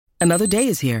Another day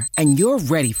is here, and you're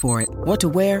ready for it. What to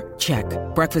wear? Check.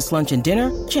 Breakfast, lunch, and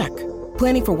dinner? Check.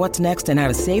 Planning for what's next and how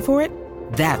to save for it?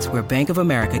 That's where Bank of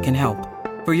America can help.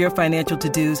 For your financial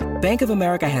to-dos, Bank of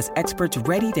America has experts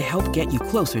ready to help get you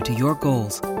closer to your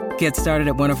goals. Get started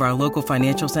at one of our local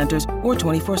financial centers or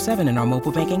 24/7 in our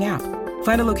mobile banking app.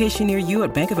 Find a location near you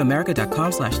at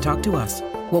bankofamerica.com/talktous.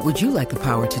 What would you like the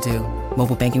power to do?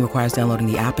 Mobile banking requires downloading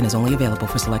the app and is only available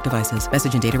for select devices.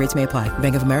 Message and data rates may apply.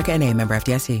 Bank of America N.A., member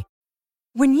FDIC.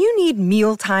 When you need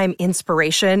mealtime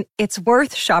inspiration, it's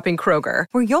worth shopping Kroger,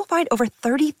 where you'll find over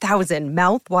 30,000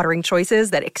 mouth-watering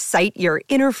choices that excite your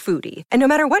inner foodie. And no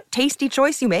matter what tasty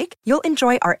choice you make, you'll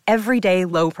enjoy our everyday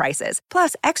low prices,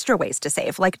 plus extra ways to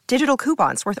save, like digital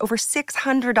coupons worth over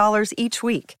 $600 each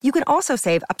week. You can also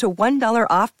save up to $1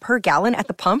 off per gallon at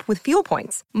the pump with fuel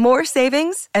points. More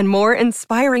savings and more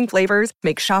inspiring flavors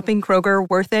make shopping Kroger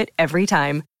worth it every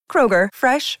time. Kroger,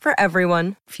 fresh for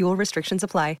everyone. Fuel restrictions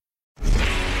apply.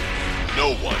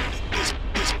 No one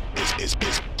is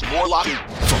more locked in.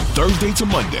 From Thursday to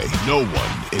Monday, no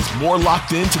one is more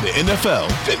locked into the NFL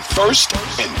than First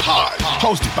and Pod.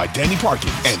 Hosted by Danny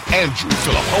Parkins and Andrew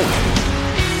Filippone.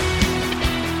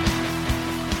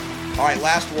 All right,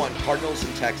 last one, Cardinals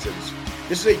and Texans.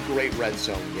 This is a great red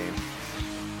zone game.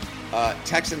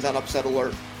 Texans on upset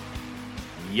alert.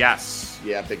 Yes.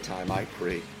 Yeah, big time. I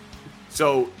agree.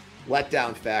 So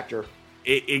letdown factor.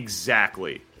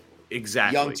 Exactly.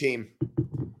 Young team.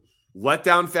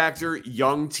 Letdown factor,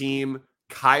 young team,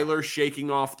 Kyler shaking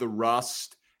off the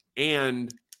rust, and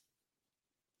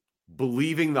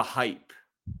believing the hype.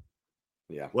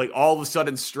 Yeah. Like all of a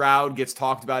sudden Stroud gets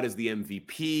talked about as the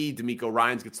MVP. DeMeco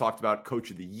Ryans gets talked about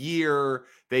Coach of the Year.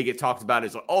 They get talked about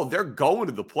as, oh, they're going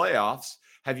to the playoffs.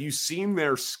 Have you seen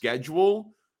their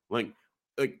schedule? Like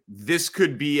this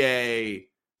could be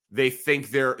they think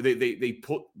they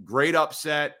put great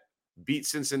upset, beat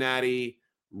Cincinnati,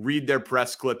 read their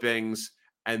press clippings,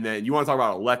 and then you want to talk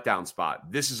about a letdown spot.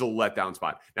 This is a letdown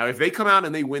spot. Now, if they come out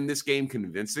and they win this game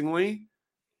convincingly,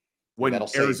 when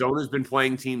Arizona's been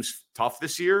playing teams tough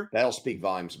this year, that'll speak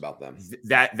volumes about them.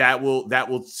 That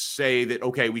will say that,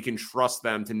 okay, we can trust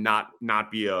them to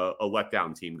not be a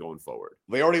letdown team going forward.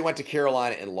 They already went to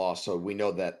Carolina and lost, so we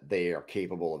know that they are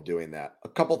capable of doing that. A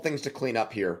couple things to clean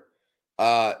up here.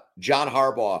 John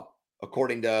Harbaugh,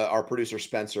 according to our producer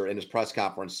Spencer in his press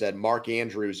conference, said Mark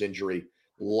Andrews' injury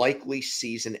likely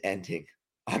season ending.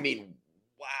 I mean,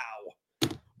 wow.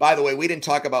 By the way, we didn't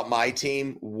talk about my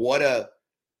team.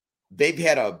 They've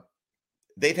had a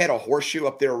horseshoe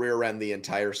up their rear end the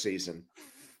entire season.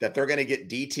 That they're going to get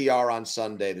DTR on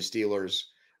Sunday, the Steelers,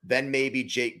 then maybe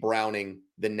Jake Browning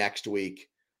the next week,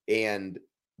 and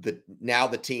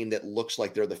the team that looks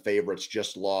like they're the favorites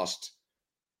just lost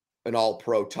an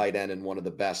all-pro tight end and one of the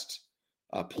best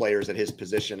players at his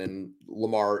position, and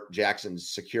Lamar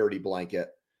Jackson's security blanket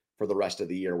for the rest of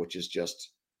the year, which is just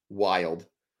wild.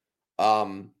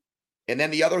 And then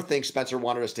the other thing Spencer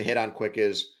wanted us to hit on quick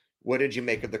is, what did you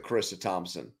make of the Charissa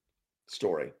Thompson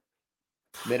story?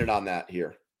 Minute on that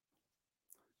here.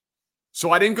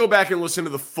 So I didn't go back and listen to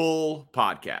the full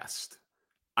podcast.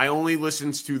 I only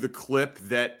listened to the clip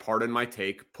that Pardon My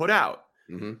Take put out.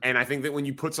 Mm-hmm. And I think that when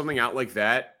you put something out like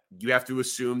that, you have to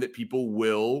assume that people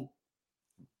will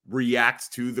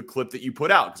react to the clip that you put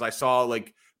out. Because I saw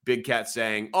like Big Cat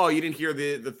saying, oh, you didn't hear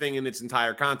the thing in its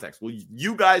entire context. Well,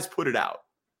 you guys put it out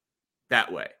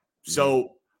that way. Mm-hmm.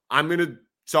 So I'm going to,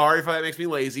 sorry if that makes me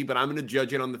lazy, but I'm going to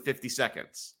judge it on the 50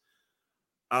 seconds.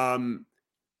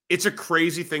 It's a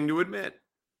crazy thing to admit.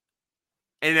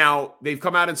 And now they've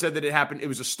come out and said that it happened. It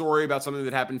was a story about something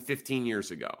that happened 15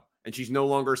 years ago. And she's no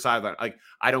longer a sideline. Like,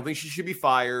 I don't think she should be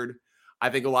fired. I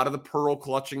think a lot of the pearl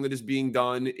clutching that is being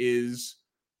done is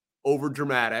over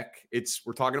dramatic.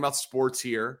 We're talking about sports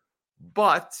here,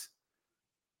 but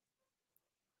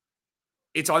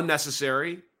it's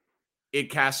unnecessary. It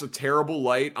casts a terrible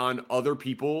light on other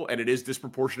people, and it is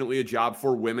disproportionately a job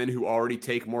for women who already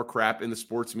take more crap in the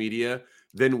sports media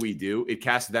than we do. It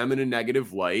casts them in a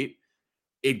negative light.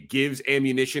 It gives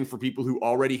ammunition for people who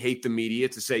already hate the media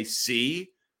to say, see,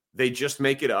 they just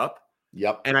make it up.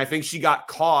 Yep. And I think she got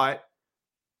caught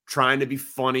trying to be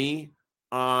funny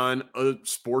on a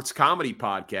sports comedy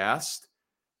podcast.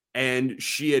 And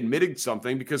she admitted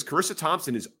something because Charissa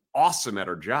Thompson is awesome at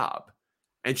her job.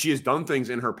 And she has done things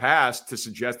in her past to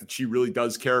suggest that she really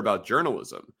does care about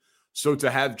journalism. So to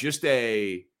have just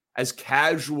as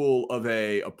casual of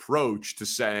a approach to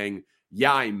saying,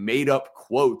 yeah, I made up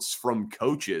quotes from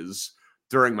coaches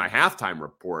during my halftime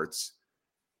reports.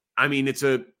 I mean, it's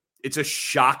a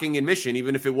shocking admission,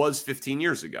 even if it was 15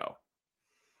 years ago.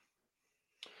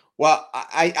 Well,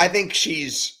 I think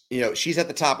she's at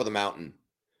the top of the mountain.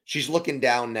 she's looking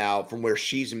down now from where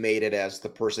she's made it as the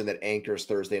person that anchors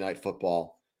Thursday Night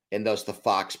Football and does the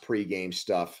Fox pregame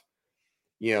stuff.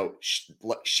 You know,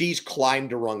 she's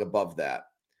climbed a rung above that.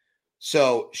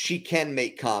 So she can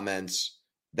make comments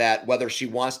that, whether she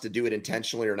wants to do it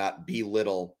intentionally or not,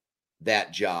 belittle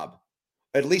that job,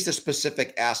 at least a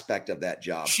specific aspect of that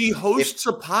job. She hosts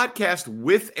a podcast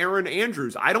with Erin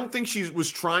Andrews. I don't think she was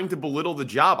trying to belittle the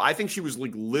job. I think she was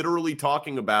like literally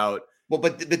talking about. Well,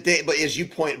 but as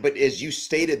you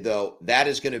stated, though, that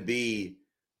is going to be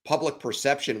public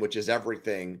perception, which is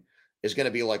everything, is going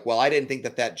to be like, well, I didn't think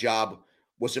that job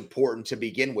was important to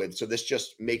begin with, so this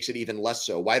just makes it even less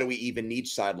so. Why do we even need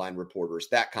sideline reporters?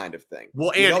 That kind of thing.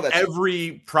 Well, and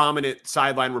every prominent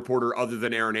sideline reporter other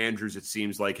than Erin Andrews, it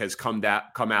seems like, has come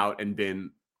out and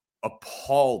been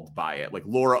appalled by it. Like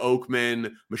Laura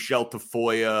Oakman, Michelle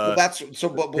Tafoya.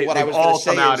 Well, but what I was going to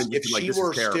say is, if she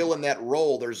were still in that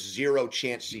role, there's zero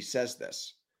chance she says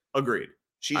this. Agreed.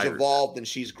 She's evolved and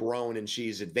she's grown and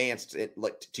she's advanced,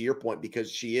 like to your point,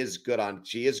 because she is good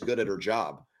at her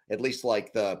job. At least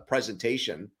like the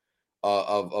presentation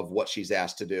of what she's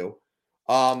asked to do.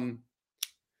 To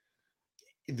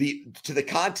the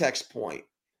context point,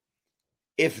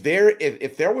 if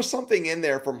there was something in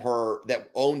there from her that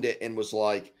owned it and was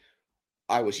like,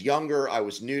 I was younger, I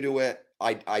was new to it,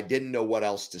 I didn't know what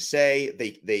else to say.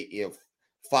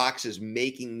 Fox is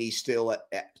making me still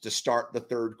to start the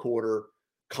third quarter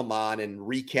come on and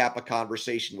recap a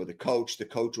conversation with a coach. The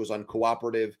coach was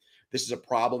uncooperative. This is a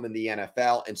problem in the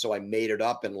NFL. And so I made it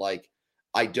up. And like,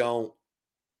 I don't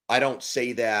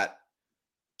say that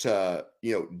to,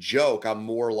 joke. I'm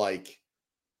more like,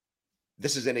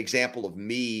 this is an example of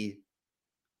me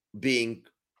being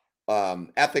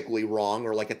ethically wrong,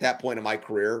 or like at that point in my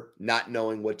career, not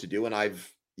knowing what to do. And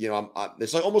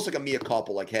it's like almost like a mea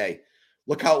culpa, like, hey,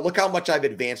 look how much I've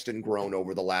advanced and grown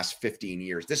over the last 15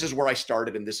 years. This is where I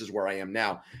started and this is where I am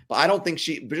now. But I don't think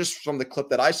just from the clip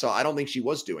that I saw, I don't think she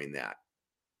was doing that.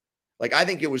 Like, I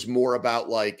think it was more about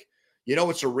like,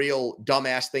 it's a real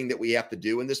dumbass thing that we have to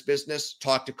do in this business,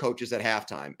 talk to coaches at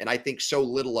halftime. And I think so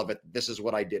little of it, this is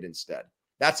what I did instead.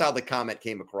 That's how the comment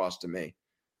came across to me.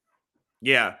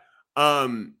 Yeah.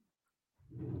 I'm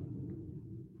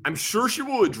sure she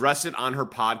will address it on her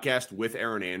podcast with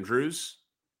Erin Andrews.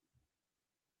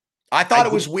 I thought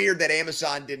it was weird that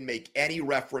Amazon didn't make any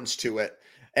reference to it.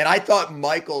 And I thought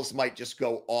Michaels might just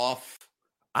go off.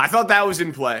 I thought that was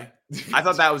in play.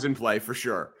 For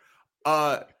sure.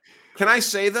 Can I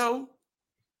say, though,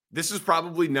 this is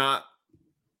probably not,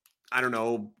 I don't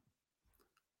know,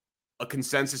 a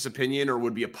consensus opinion, or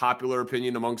would be a popular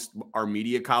opinion amongst our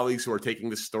media colleagues who are taking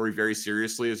this story very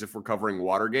seriously as if we're covering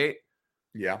Watergate.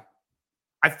 Yeah.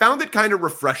 I found it kind of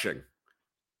refreshing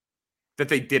that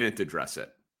they didn't address it.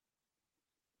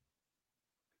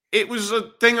 It was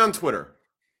a thing on Twitter.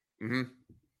 Mm-hmm.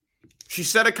 She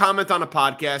said a comment on a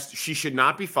podcast. She should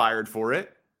not be fired for it.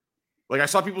 Like, I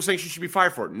saw people saying she should be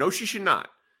fired for it. No, she should not.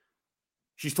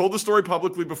 She's told the story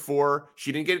publicly before.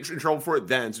 She didn't get in trouble for it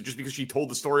then. So just because she told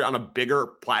the story on a bigger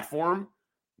platform,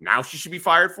 now she should be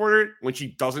fired for it when she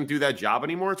doesn't do that job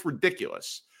anymore. It's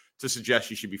ridiculous to suggest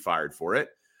she should be fired for it.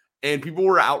 And people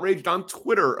were outraged on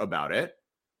Twitter about it.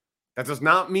 That does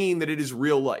not mean that it is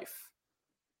real life,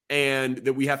 and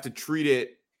that we have to treat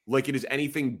it like it is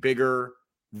anything bigger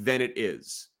than it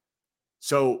is.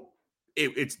 So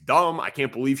it's dumb. I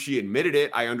can't believe she admitted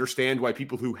it. I understand why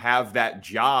people who have that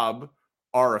job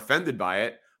are offended by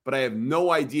it, but I have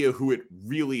no idea who it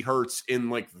really hurts in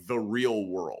like the real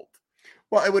world.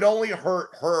 Well, it would only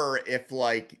hurt her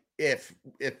if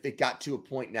it got to a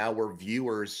point now where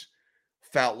viewers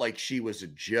felt like she was a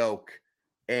joke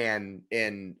and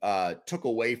took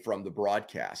away from the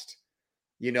broadcast.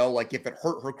 Like if it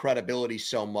hurt her credibility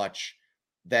so much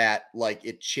that like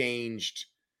it changed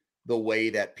the way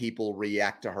that people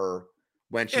react to her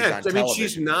when she's on television. I mean,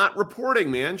 she's not reporting,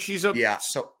 man.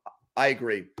 So I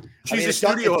agree. She's a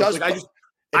studio host.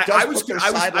 I was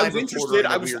interested.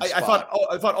 I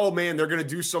thought, oh man, they're gonna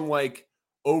do some like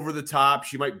over the top.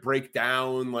 She might break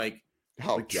down,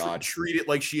 treat it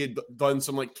like she had done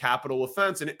some like capital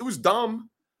offense, and it was dumb.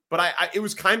 But it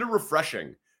was kind of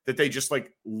refreshing that they just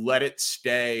like let it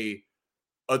stay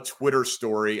a Twitter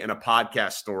story and a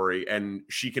podcast story, and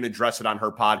she can address it on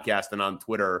her podcast and on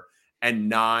Twitter and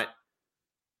not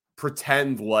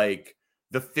pretend like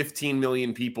the 15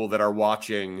 million people that are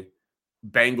watching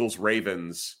Bengals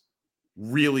Ravens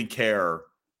really care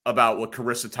about what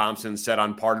Charissa Thompson said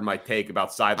on Pardon My Take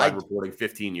about sideline reporting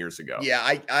 15 years ago. Yeah,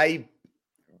 I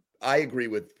agree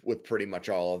with pretty much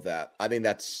all of that. I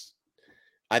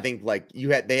think like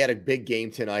they had a big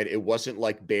game tonight. It wasn't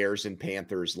like Bears and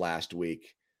Panthers last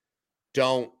week.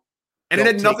 Don't And it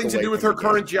had nothing to do with her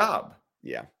current job.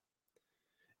 Yeah.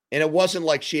 And it wasn't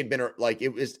like she had been like,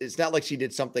 it's not like she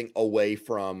did something away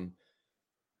from,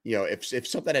 if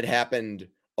something had happened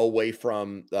away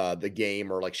from the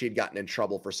game, or like she had gotten in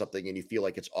trouble for something and you feel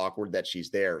like it's awkward that she's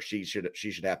there, she should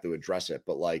have to address it.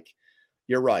 But like,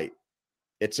 you're right.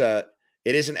 It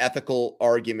is an ethical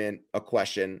argument, a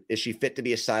question. Is she fit to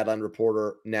be a sideline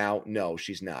reporter now? No,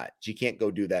 she's not. She can't go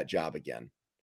do that job again.